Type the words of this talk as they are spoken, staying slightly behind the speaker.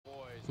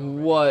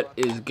What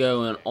is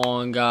going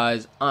on,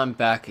 guys? I'm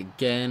back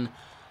again.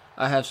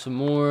 I have some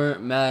more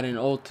Madden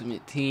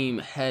Ultimate Team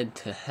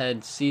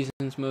Head-to-Head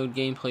Seasons mode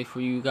gameplay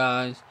for you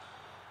guys.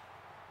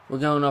 We're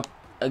going up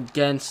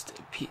against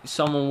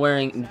someone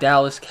wearing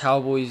Dallas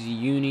Cowboys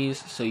unis,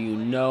 so you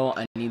know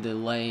I need to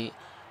lay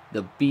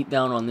the beat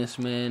down on this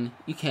man.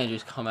 You can't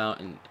just come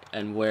out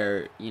and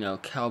wear,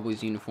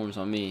 Cowboys uniforms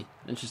on me.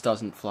 It just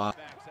doesn't fly.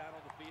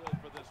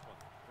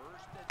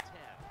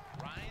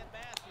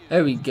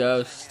 There we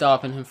go,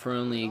 stopping him for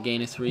only a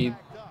gain of 3.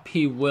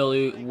 P.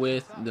 Willie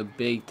with the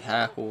big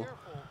tackle.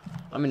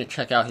 I'm going to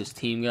check out his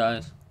team,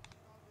 guys.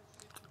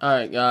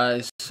 Alright,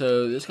 guys,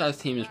 so this guy's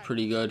team is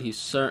pretty good. He's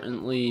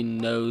certainly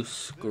no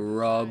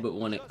scrub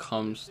when it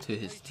comes to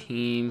his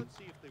team.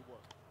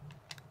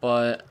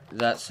 But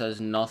that says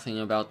nothing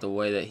about the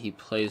way that he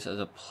plays as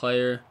a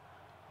player.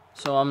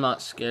 So I'm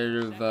not scared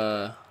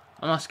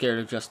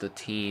of just the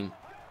team.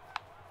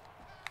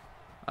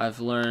 I've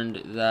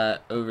learned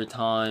that over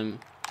time.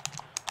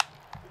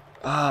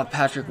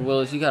 Patrick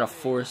Willis, you gotta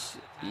force.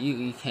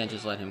 You can't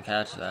just let him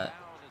catch that.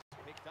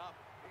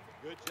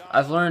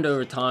 I've learned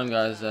over time,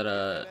 guys,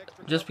 that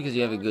just because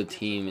you have a good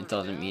team, it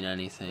doesn't mean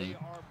anything.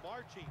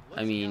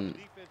 I mean,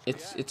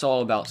 it's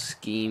all about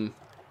scheme.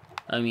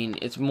 I mean,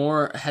 it's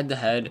more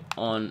head-to-head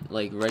on,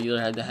 like,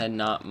 regular head-to-head,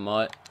 not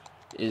mutt,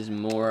 is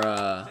more,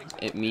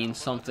 it means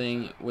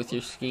something with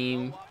your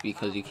scheme,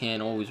 because you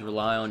can't always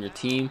rely on your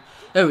team.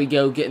 There we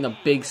go, getting a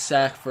big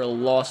sack for a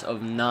loss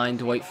of 9.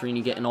 Dwight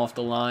Freeney getting off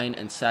the line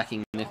and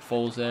sacking Nick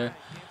Foles there.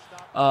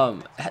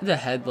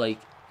 Head-to-head, like,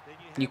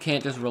 you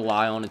can't just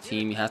rely on a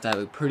team. You have to have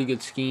a pretty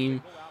good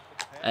scheme.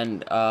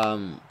 And,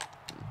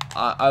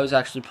 I was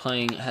actually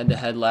playing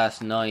head-to-head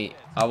last night.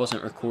 I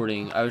wasn't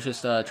recording. I was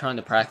just, trying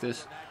to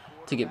practice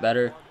to get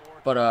better.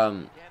 But,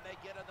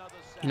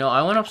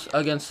 I went up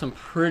against some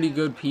pretty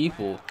good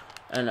people,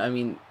 and I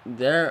mean,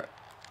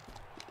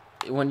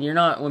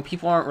 when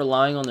people aren't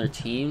relying on their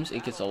teams,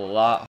 it gets a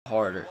lot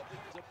harder.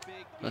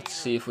 Let's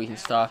see if we can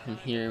stop him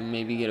here,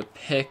 maybe get a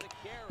pick.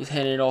 He's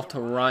handing it off to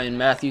Ryan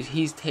Matthews.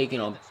 He's taking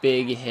a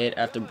big hit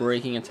after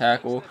breaking a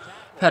tackle.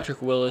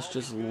 Patrick Willis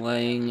just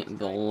laying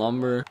the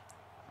lumber.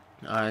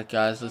 Alright,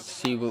 guys, let's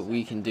see what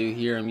we can do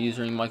here. I'm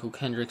using Michael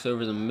Kendricks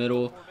over the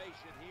middle.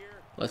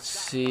 Let's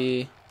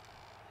see.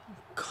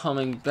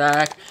 Coming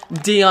back,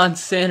 Deion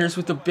Sanders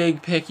with the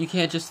big pick. You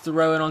can't just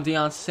throw it on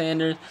Deion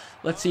Sanders.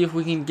 Let's see if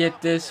we can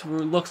get this.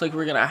 Looks like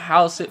we're going to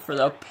house it for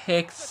the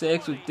pick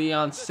 6 with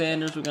Deion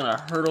Sanders. We're going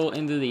to hurdle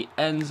into the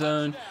end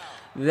zone.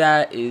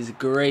 That is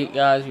great,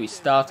 guys. We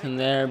stopped him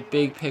there.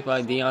 Big pick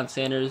by Deion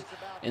Sanders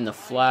in the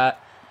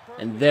flat.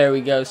 And there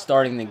we go,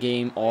 starting the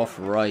game off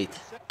right.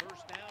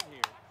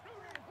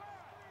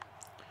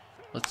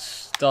 Let's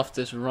stuff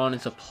this run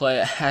into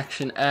play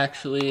action,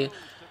 actually.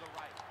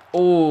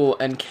 Oh,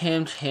 and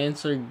Cam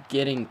Chancellor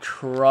getting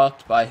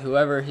trucked by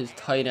whoever his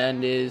tight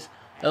end is.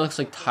 That looks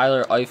like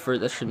Tyler Eifert.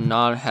 That should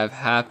not have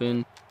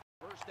happened.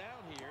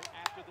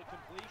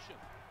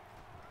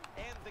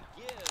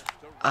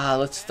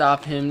 Let's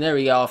stop him. There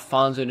we go.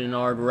 Alfonso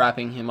Denard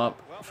wrapping him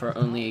up for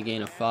only a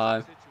gain of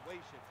 5.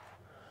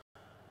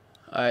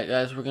 Alright,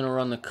 guys, we're going to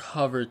run the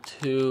cover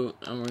 2,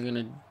 and we're going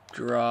to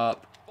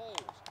drop.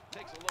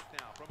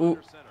 Oh,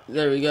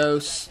 there we go.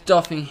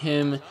 Stuffing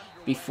him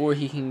before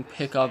he can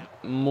pick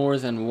up more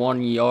than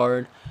 1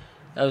 yard.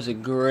 That was a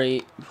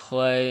great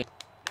play.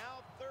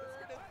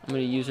 I'm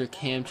going to use our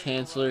Cam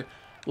Chancellor.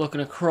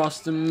 Looking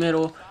across the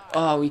middle.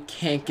 Oh, we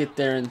can't get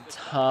there in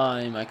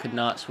time. I could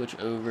not switch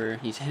over.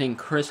 He's hitting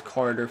Chris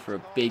Carter for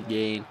a big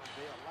gain.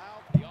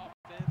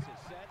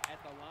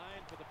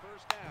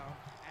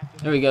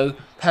 There we go.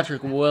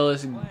 Patrick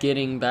Willis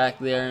getting back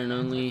there and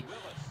only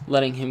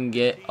letting him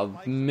get a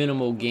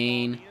minimal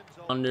gain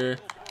under,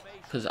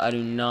 because I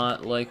do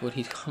not like what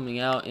he's coming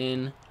out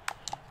in.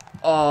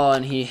 Oh,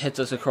 and he hits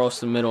us across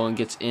the middle and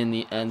gets in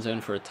the end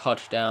zone for a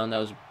touchdown. That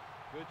was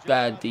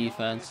bad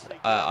defense.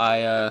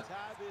 I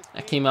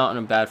came out in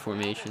a bad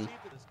formation.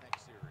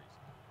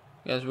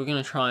 Guys, we're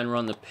going to try and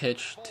run the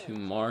pitch to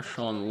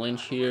Marshawn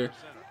Lynch here.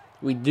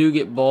 We do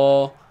get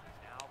ball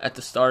at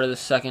the start of the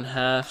second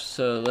half,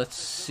 so let's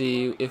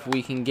see if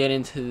we can get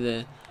into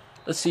the...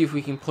 Let's see if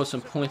we can put some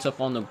points up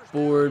on the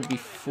board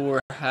before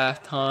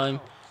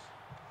halftime.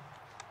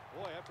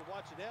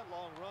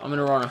 I'm going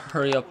to run a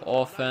hurry-up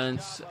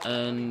offense,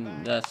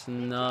 and that's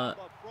not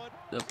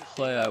the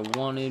play I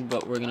wanted,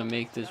 but we're going to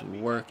make this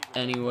work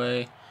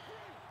anyway.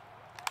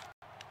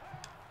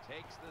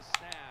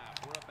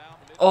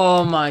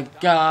 Oh my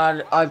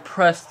god, I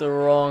pressed the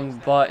wrong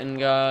button,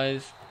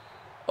 guys.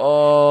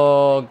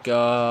 Oh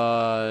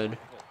god.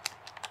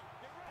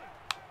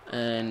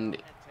 And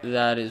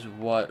that is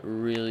what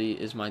really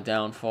is my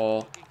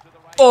downfall.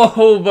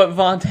 Oh, but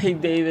Vontae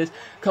Davis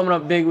coming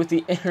up big with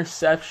the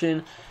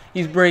interception.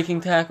 He's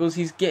breaking tackles.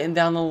 He's getting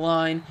down the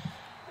line.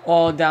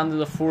 All down to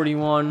the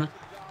 41.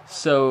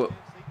 So,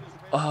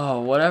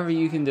 whatever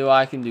you can do,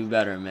 I can do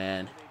better,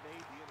 man.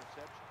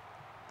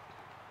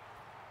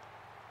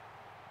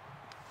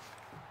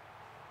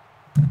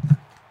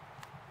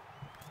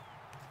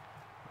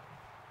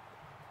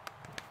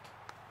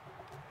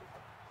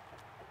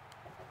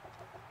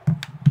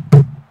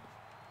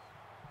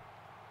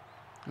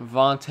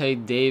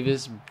 Vontae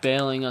Davis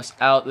bailing us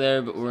out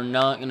there, but we're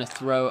not going to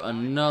throw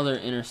another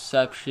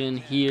interception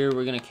here.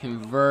 We're going to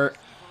convert.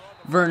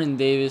 Vernon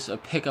Davis, a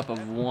pickup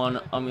of 1.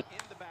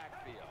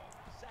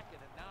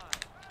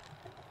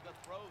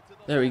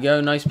 There we go.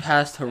 Nice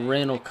pass to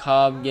Randall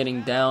Cobb,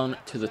 getting down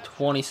to the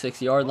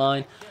 26-yard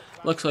line.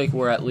 Looks like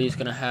we're at least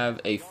going to have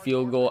a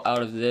field goal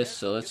out of this,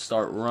 so let's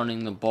start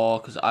running the ball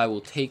because I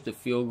will take the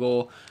field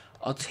goal.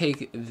 I'll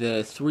take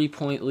the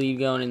 3-point lead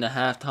going into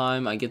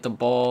halftime. I get the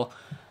ball,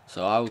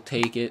 so I will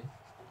take it.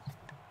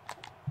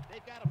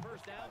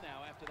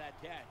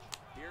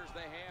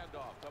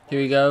 Here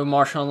we go.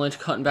 Marshawn Lynch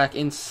cutting back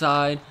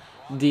inside.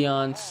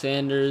 Deion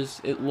Sanders,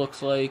 it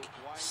looks like,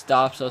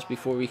 stops us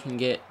before we can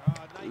get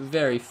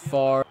very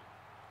far.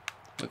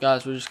 But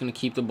guys, we're just going to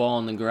keep the ball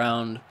on the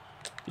ground.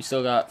 We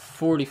still got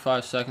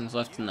 45 seconds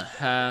left in the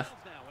half.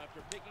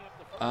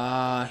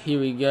 Here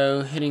we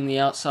go. Hitting the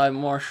outside.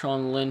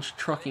 Marshawn Lynch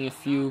trucking a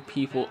few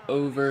people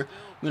over.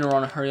 I'm going to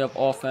run a hurry-up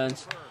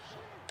offense.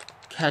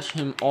 Catch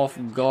him off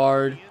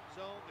guard.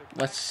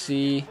 Let's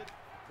see.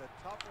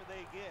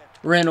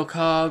 Randall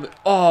Cobb.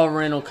 Oh,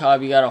 Randall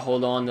Cobb, you got to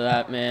hold on to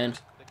that, man.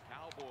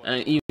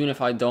 And even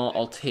if I don't,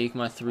 I'll take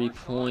my 3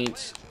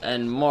 points.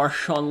 And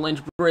Marshawn Lynch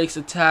breaks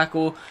a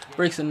tackle,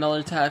 breaks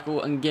another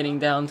tackle, and getting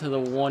down to the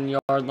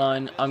 1-yard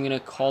line. I'm going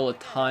to call a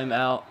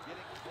timeout.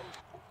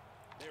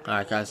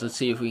 Alright, guys, let's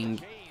see if we can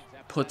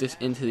put this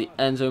into the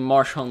end zone.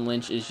 Marshawn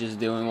Lynch is just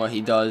doing what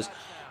he does.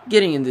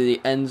 Getting into the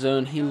end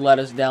zone, he led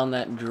us down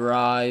that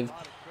drive.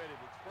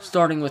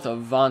 Starting with a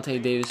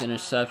Vontae Davis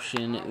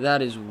interception.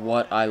 That is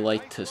what I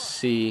like to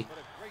see.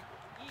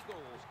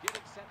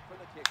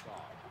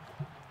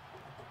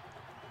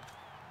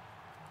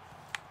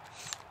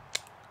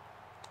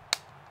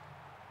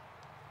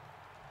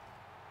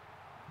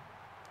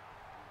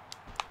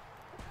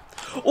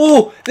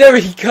 Oh, there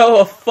we go,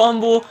 a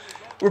fumble.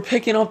 We're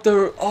picking up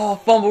the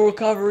fumble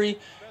recovery.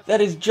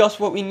 That is just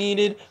what we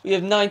needed. We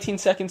have 19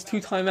 seconds, 2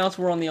 timeouts.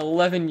 We're on the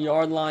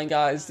 11-yard line,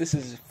 guys. This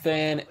is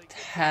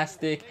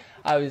fantastic.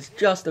 I was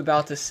just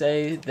about to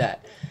say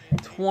that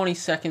 20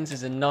 seconds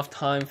is enough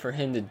time for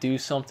him to do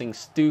something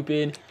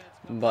stupid,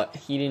 but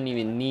he didn't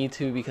even need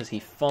to because he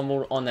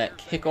fumbled on that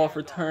kickoff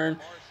return.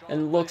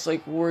 And looks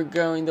like we're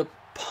going to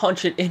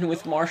punch it in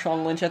with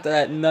Marshawn Lynch after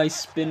that nice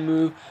spin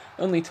move.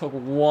 Only took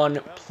 1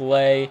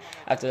 play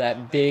after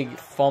that big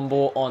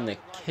fumble on the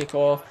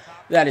kickoff.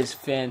 That is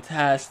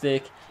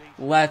fantastic.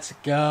 Let's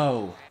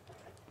go.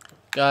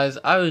 Guys,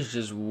 I was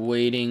just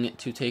waiting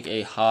to take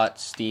a hot,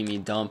 steamy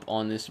dump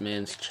on this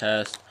man's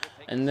chest.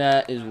 And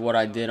that is what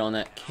I did on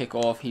that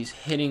kickoff. He's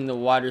hitting the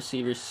wide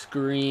receiver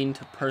screen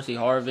to Percy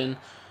Harvin.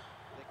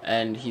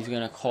 And he's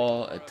going to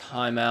call a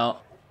timeout.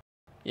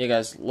 Yeah,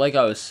 guys, like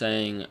I was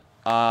saying,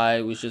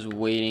 I was just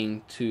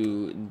waiting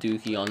to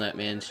dookie on that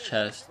man's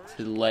chest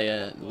to lay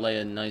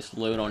a nice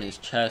load on his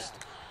chest.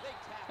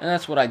 And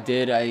that's what I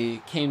did.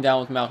 I came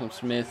down with Malcolm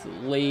Smith,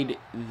 laid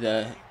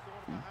the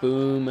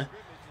boom,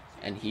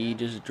 and he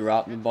just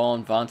dropped the ball.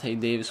 And Vontae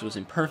Davis was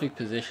in perfect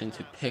position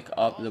to pick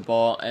up the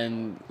ball.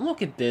 And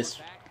look at this.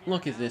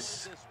 Look at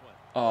this.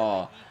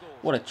 Oh,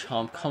 what a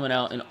chump. Coming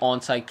out in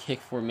onside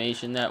kick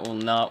formation. That will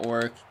not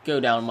work.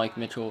 Go down, Mike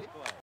Mitchell.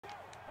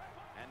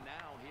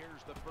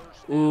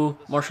 Ooh,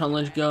 Marshawn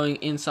Lynch going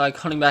inside,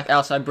 cutting back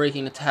outside,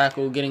 breaking the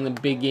tackle, getting the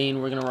big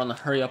gain. We're going to run the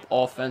hurry-up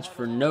offense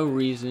for no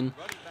reason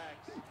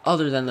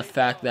other than the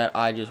fact that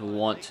I just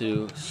want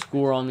to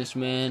score on this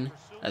man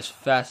as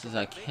fast as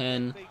I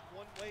can.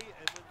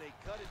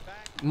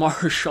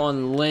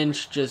 Marshawn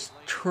Lynch just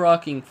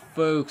trucking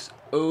folks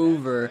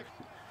over.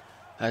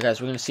 Alright,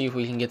 guys, we're going to see if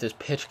we can get this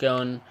pitch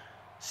going.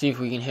 See if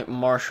we can hit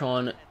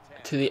Marshawn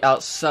to the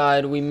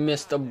outside. We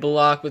missed a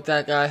block, but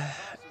that guy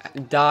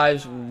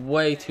dives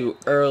way too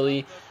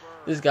early.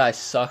 This guy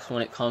sucks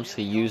when it comes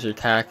to user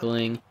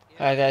tackling.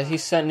 Alright, guys,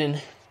 he's sending.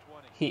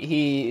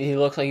 He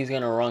looks like he's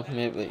gonna run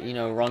commit, but you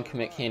know, run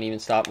commit can't even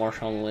stop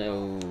Marshawn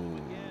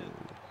Lynch.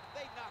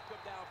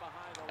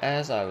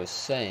 As I was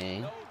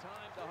saying,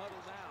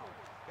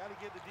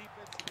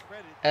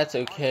 that's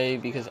okay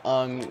because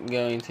I'm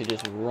going to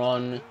just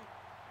run.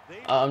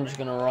 I'm just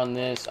gonna run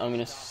this. I'm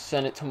gonna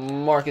send it to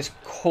Marcus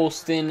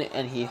Colston,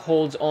 and he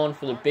holds on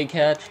for the big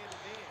catch.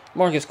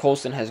 Marcus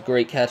Colston has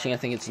great catching. I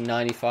think it's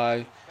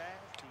 95,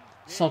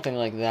 something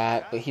like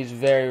that. But he's a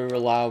very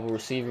reliable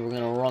receiver. We're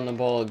going to run the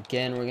ball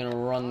again. We're going to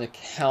run the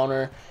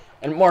counter.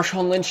 And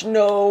Marshawn Lynch.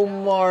 No,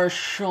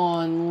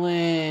 Marshawn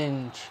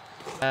Lynch.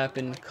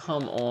 Happened.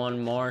 Come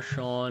on,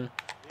 Marshawn.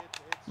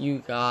 You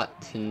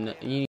got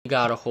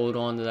to hold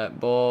on to that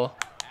ball.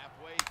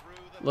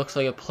 Looks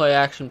like a play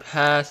action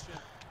pass.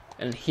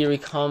 And here we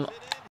come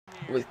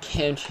with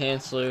Cam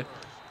Chancellor.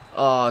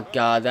 Oh,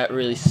 God, that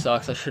really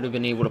sucks. I should have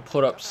been able to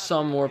put up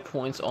some more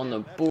points on the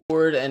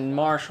board, and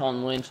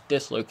Marshawn Lynch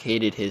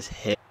dislocated his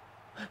hip.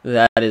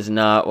 That is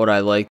not what I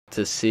like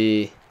to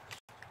see.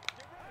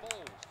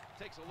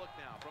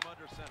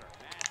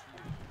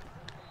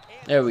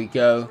 There we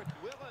go.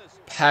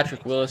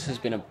 Patrick Willis has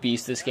been a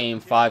beast this game,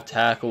 5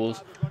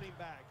 tackles.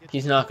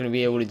 He's not going to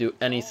be able to do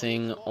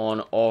anything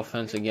on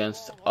offense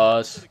against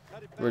us.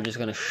 We're just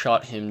going to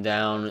shut him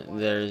down.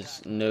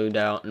 There's no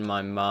doubt in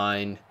my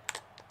mind.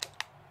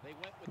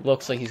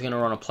 Looks like he's going to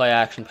run a play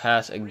action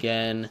pass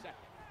again.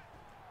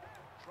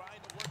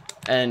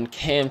 And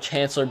Cam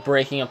Chancellor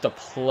breaking up the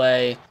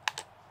play.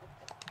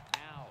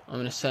 I'm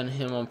going to send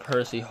him on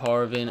Percy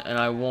Harvin, and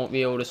I won't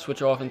be able to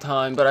switch off in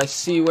time, but I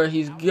see where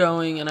he's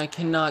going, and I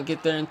cannot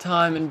get there in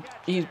time, and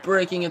he's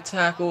breaking a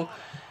tackle,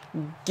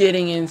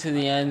 getting into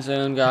the end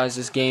zone. Guys,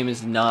 this game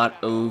is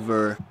not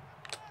over.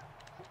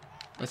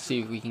 Let's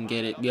see if we can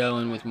get it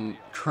going with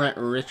Trent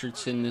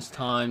Richardson this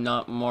time,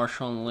 not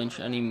Marshawn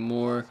Lynch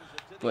anymore,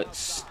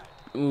 but,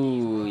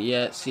 ooh,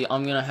 yeah, see,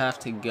 I'm going to have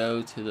to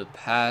go to the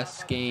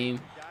pass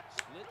game.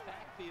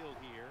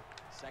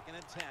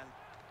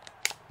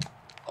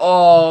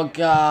 Oh,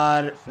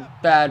 God.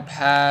 Bad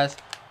pass.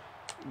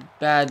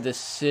 Bad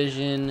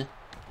decision.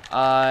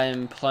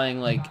 I'm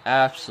playing like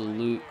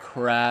absolute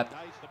crap.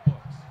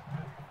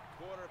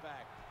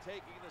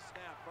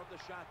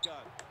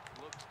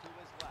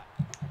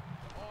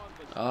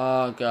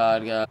 Oh,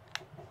 God. Alright,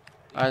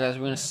 guys. We're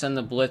going to send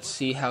the blitz,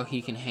 see how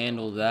he can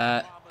handle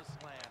that.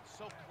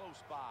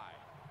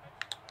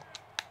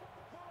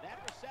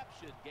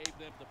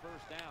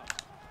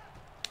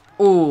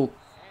 Ooh.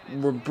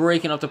 We're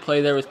breaking up the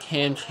play there with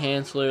Cam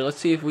Chancellor. Let's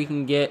see if we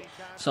can get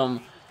some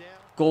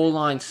goal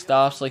line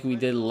stops like we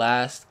did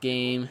last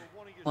game.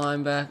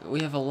 Linebacker,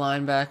 we have a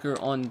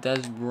linebacker on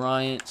Des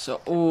Bryant.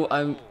 So,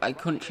 I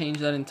couldn't change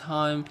that in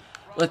time.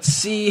 Let's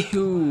see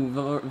who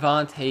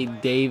Vontae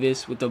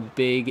Davis with the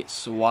big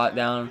swat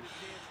down.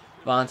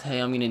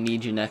 Vontae, I'm going to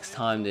need you next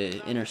time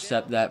to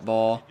intercept that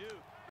ball.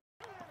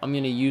 I'm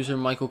going to use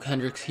Michael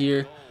Kendricks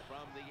here.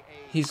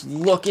 He's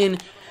looking.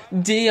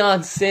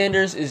 Deion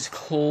Sanders is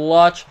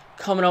clutch,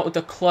 coming out with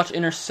a clutch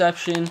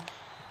interception.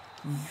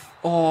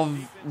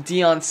 Oh,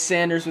 Deion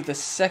Sanders with the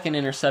second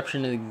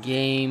interception of the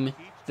game.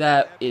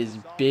 That is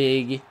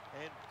big.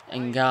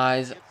 And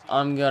guys,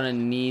 I'm going to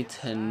need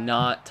to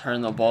not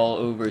turn the ball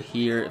over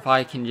here. If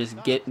I can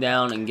just get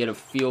down and get a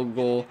field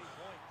goal,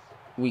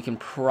 we can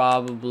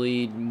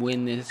probably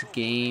win this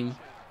game.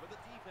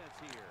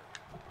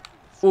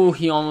 Oh,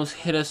 he almost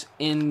hit us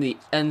in the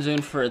end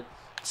zone for a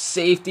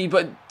safety,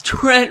 but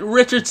Trent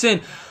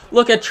Richardson,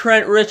 look at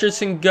Trent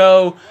Richardson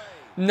go.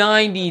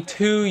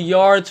 92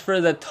 yards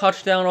for the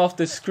touchdown off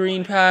the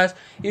screen pass.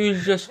 He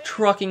was just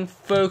trucking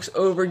folks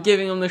over,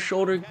 giving them the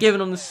shoulder, giving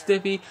them the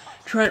stiffy.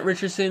 Trent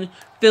Richardson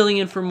filling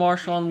in for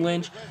Marshawn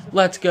Lynch.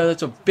 Let's go.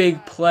 That's a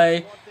big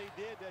play.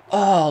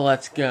 Oh,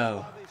 let's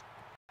go.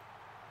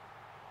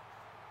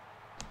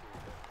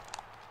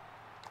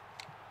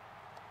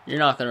 You're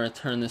not going to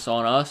return this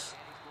on us.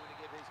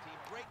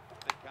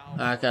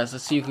 Alright, guys,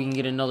 let's see if we can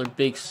get another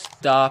big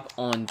stop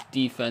on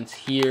defense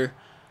here.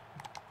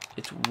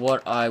 It's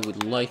what I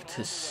would like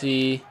to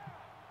see.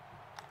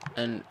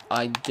 And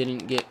I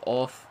didn't get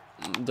off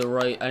the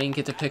right. I didn't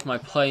get to pick my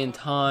play in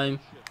time.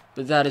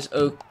 But that is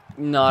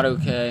not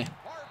okay.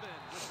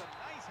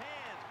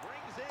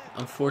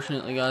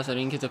 Unfortunately, guys, I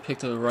didn't get to pick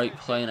the right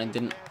play, and I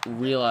didn't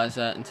realize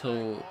that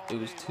until it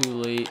was too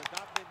late.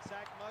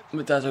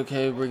 But that's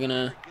okay. We're going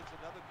to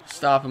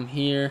stop him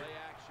here.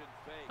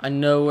 I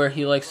know where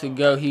he likes to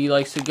go. He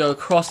likes to go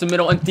across the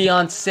middle, and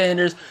Deion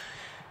Sanders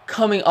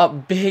coming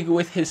up big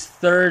with his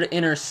third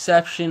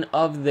interception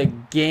of the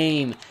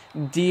game.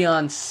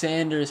 Deion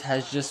Sanders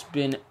has just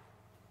been,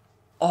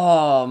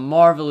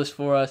 marvelous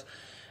for us.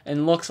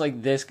 And looks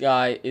like this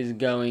guy is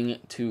going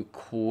to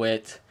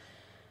quit.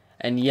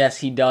 And yes,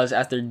 he does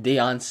after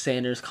Deion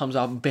Sanders comes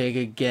out big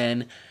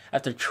again.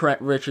 After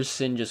Trent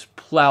Richardson just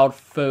plowed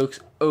folks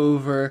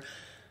over.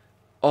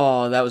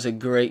 Oh, that was a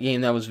great game.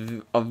 That was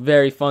a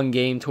very fun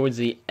game towards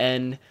the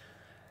end.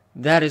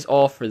 That is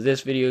all for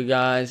this video,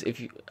 guys.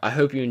 I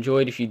hope you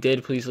enjoyed. If you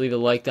did, please leave a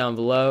like down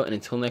below. And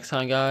until next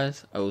time,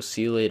 guys, I will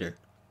see you later.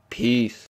 Peace.